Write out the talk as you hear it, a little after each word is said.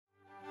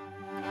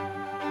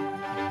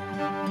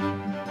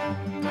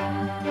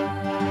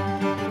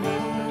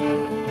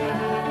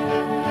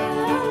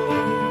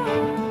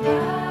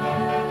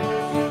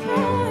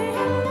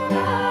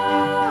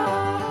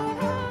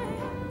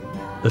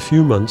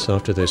few months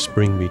after their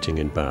spring meeting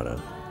in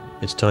Barra,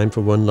 it's time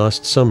for one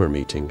last summer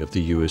meeting of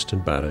the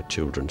Uist Barra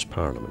Children's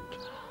Parliament.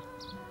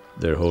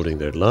 They're holding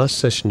their last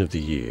session of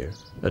the year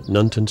at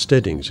Nunton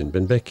Steadings in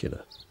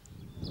Benbecula.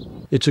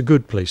 It's a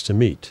good place to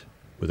meet,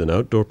 with an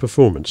outdoor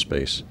performance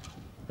space,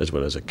 as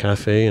well as a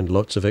cafe and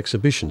lots of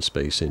exhibition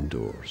space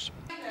indoors.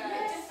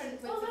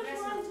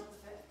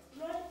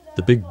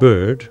 The big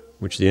bird,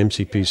 which the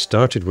MCPs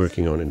started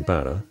working on in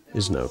Barra,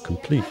 is now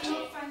complete.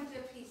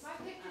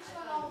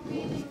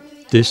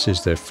 This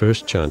is their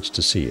first chance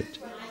to see it.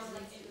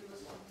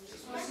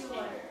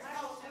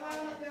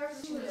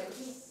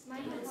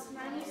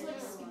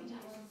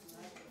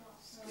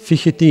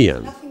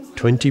 Fichitian,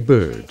 20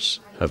 birds,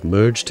 have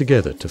merged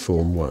together to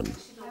form one.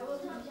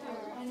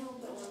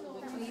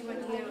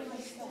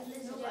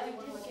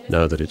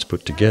 Now that it's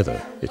put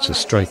together, it's a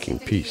striking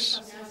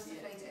piece.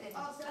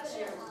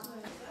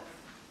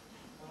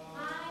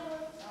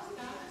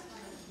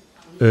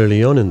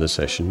 Early on in the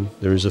session,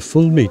 there is a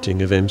full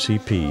meeting of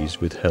MCPs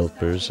with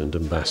helpers and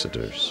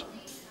ambassadors.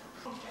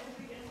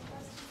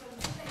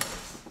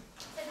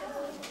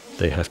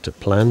 They have to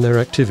plan their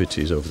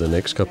activities over the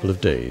next couple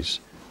of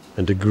days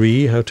and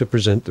agree how to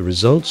present the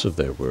results of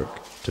their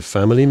work to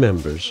family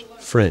members,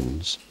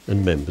 friends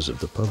and members of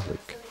the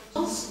public.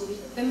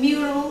 The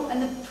mural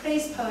and the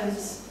praise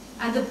poems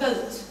and the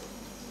boat.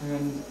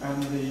 And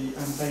the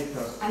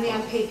paper. And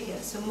the paper.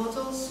 So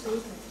models,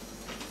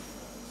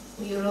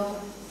 mural,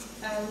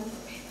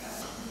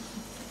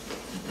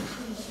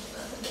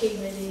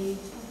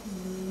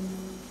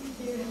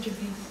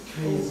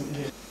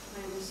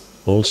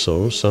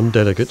 Also, some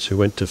delegates who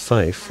went to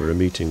Fife for a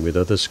meeting with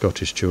other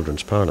Scottish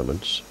children's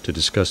parliaments to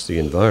discuss the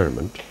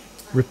environment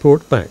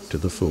report back to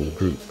the full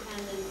group.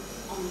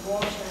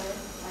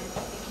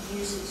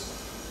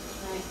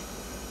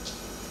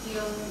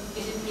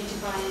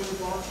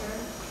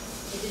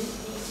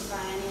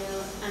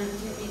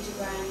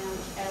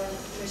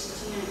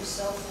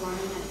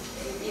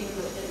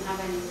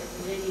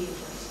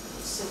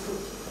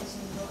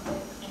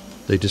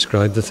 They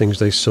describe the things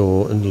they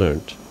saw and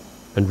learnt,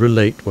 and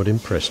relate what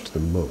impressed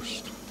them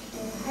most.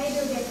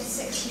 Hydro gets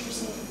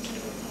 60%,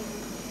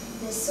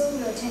 the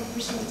solar 10%,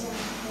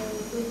 and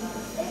wind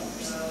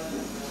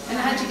 5%. And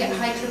how do you get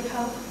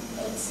hydropower?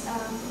 It's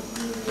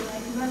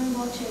you run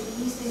water,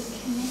 you use the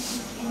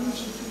kinetic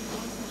energy from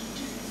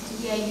water.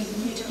 Yeah,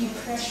 you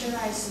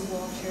pressurize the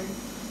water,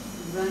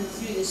 run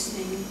through this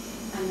thing,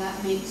 and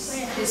that makes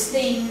this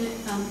thing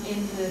in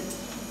the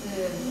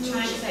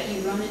tank that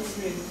you run it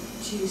through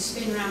to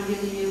spin around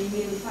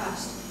really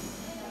fast.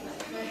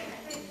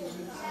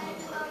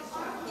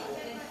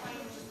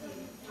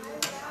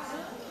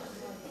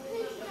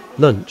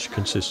 Lunch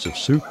consists of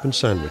soup and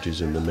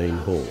sandwiches in the main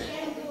hall,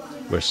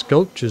 where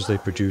sculptures they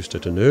produced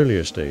at an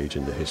earlier stage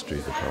in the history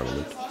of the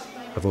Parliament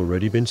have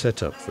already been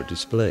set up for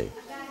display.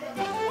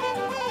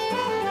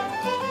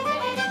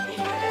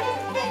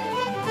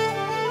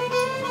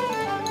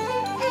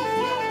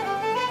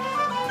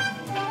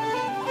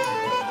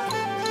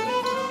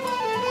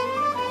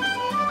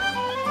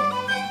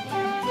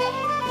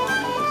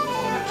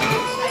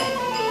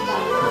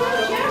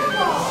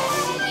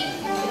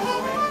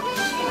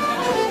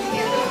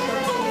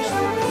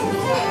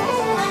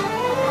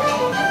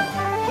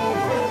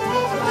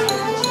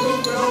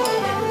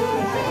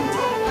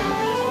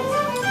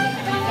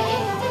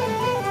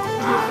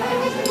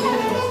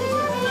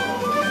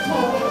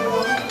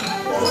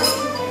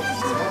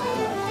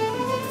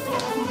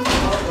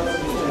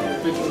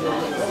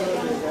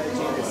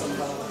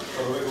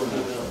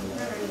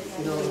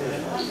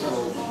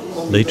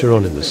 Later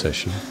on in the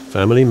session,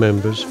 family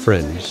members,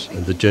 friends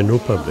and the general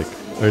public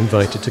are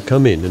invited to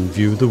come in and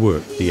view the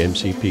work the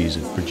MCPs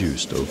have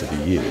produced over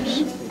the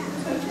years.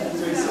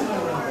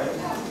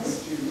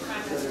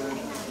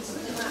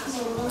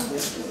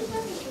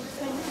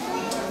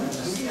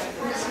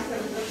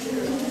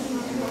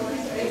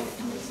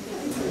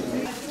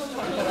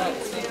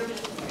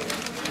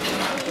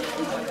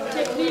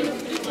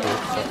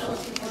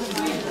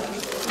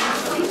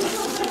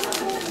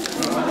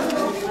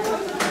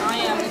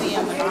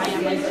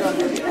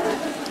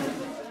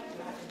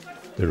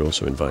 They're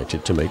also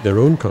invited to make their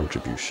own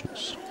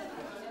contributions.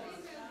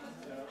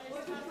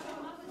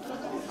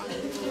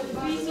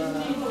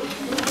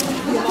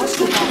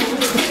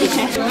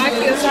 I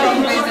feel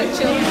strongly that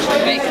children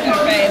should make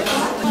their beds.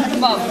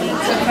 Mum,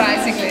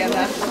 surprisingly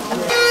enough.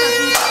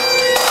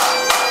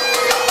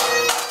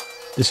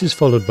 This is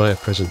followed by a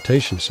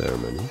presentation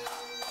ceremony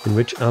in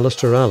which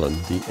Alistair Allen,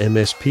 the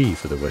MSP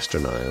for the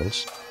Western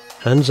Isles,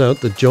 hands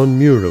out the John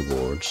Muir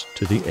Awards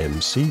to the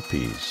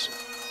MCPs.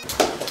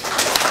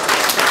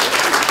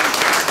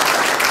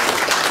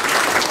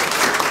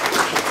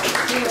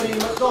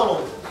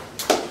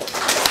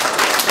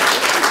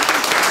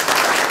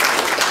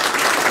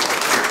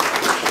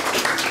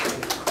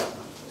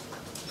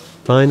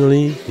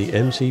 Finally, the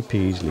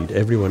MCPs lead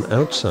everyone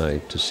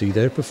outside to see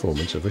their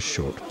performance of a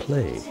short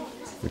play,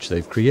 which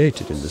they've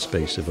created in the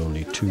space of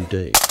only 2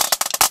 days.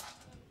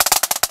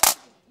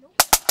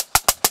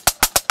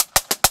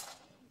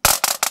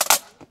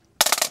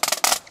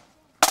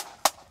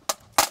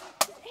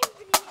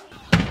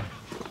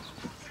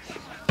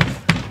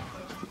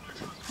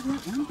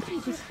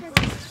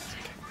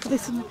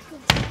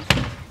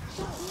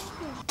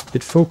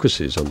 It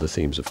focuses on the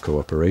themes of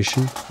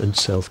cooperation and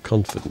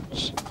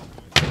self-confidence.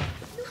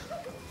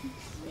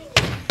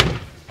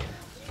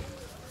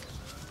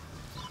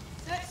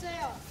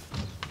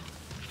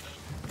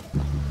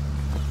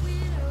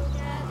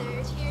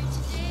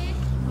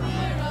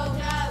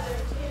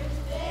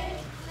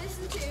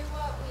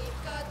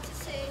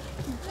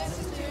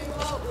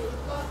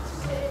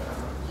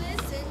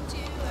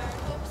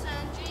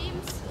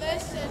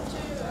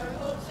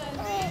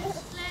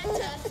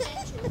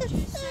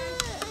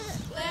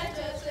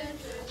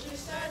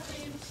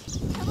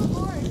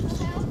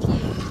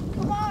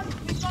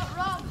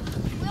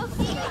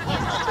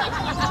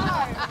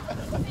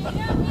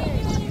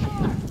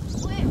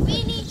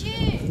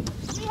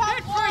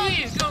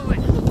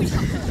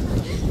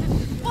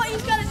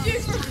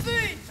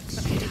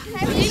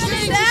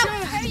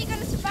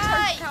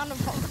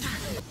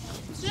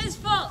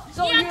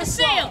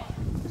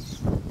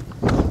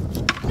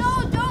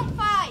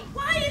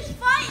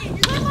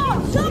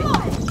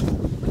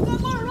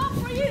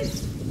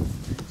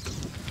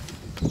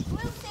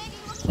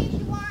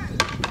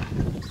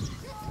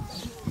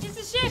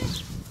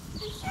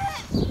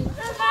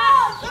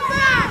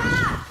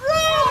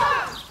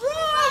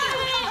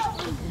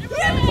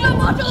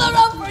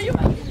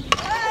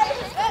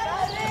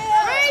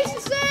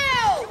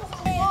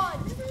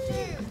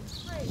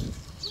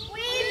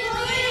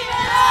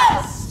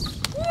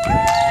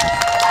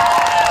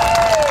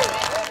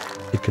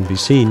 It can be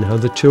seen how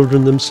the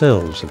children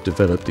themselves have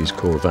developed these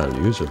core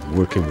values of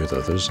working with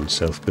others and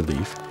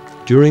self-belief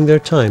during their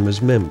time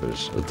as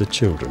members of the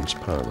Children's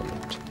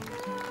Parliament.